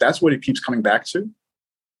 And if that's what it keeps coming back to,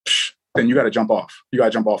 then you got to jump off. You got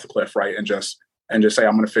to jump off the cliff, right? And just say,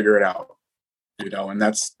 I'm going to figure it out, and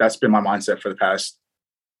that's been my mindset for the past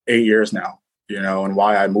 8 years now, and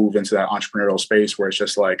why I move into that entrepreneurial space where it's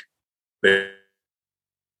just like, and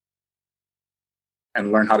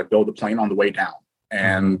learn how to build a plane on the way down.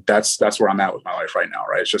 And that's where I'm at with my life right now,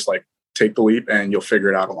 right? It's just like, take the leap and you'll figure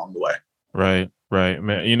it out along the way. Right.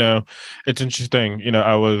 Man, it's interesting.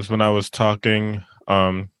 When I was talking,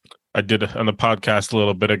 I did on the podcast a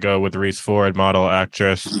little bit ago with Reese Ford, model,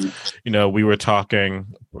 actress. We were talking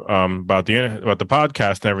about the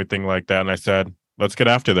podcast and everything like that. And I said, let's get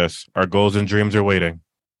after this. Our goals and dreams are waiting.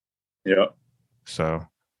 Yeah. So,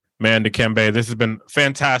 man, Dekimbe, this has been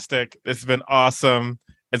fantastic. This has been awesome.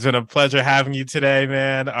 It's been a pleasure having you today,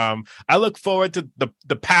 man. I look forward to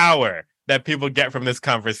the power that people get from this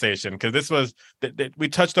conversation, because this was we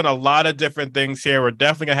touched on a lot of different things here. We're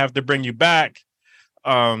definitely gonna have to bring you back.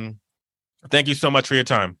 Thank you so much for your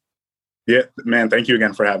time. Yeah, man. Thank you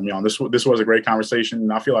again for having me on. This was a great conversation.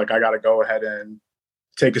 I feel like I got to go ahead and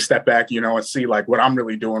take a step back, and see like what I'm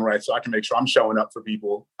really doing, right? So I can make sure I'm showing up for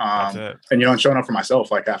people, and and showing up for myself,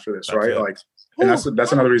 like after this, right? Like, and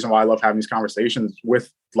that's another reason why I love having these conversations with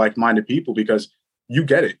like-minded people, because you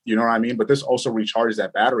get it, you know what I mean? But this also recharges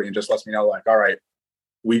that battery and just lets me know, like, all right,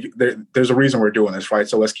 there's a reason we're doing this, right?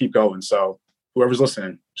 So let's keep going. So whoever's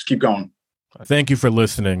listening, just keep going. Thank you for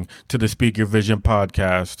listening to the Speak Your Vision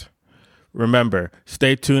podcast. Remember,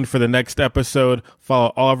 stay tuned for the next episode.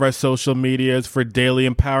 Follow all of our social medias for daily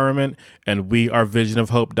empowerment, and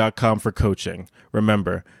wearevisionofhope.com for coaching.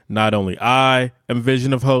 Remember, not only I am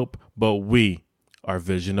Vision of Hope, but we are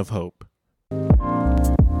Vision of Hope.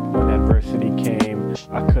 When adversity came,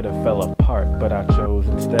 I could have fell apart, but I chose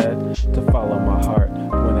instead to follow my heart.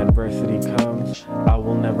 When adversity comes, I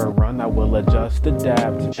will never run. I will adjust,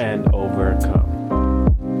 adapt, and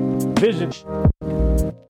overcome. Vision.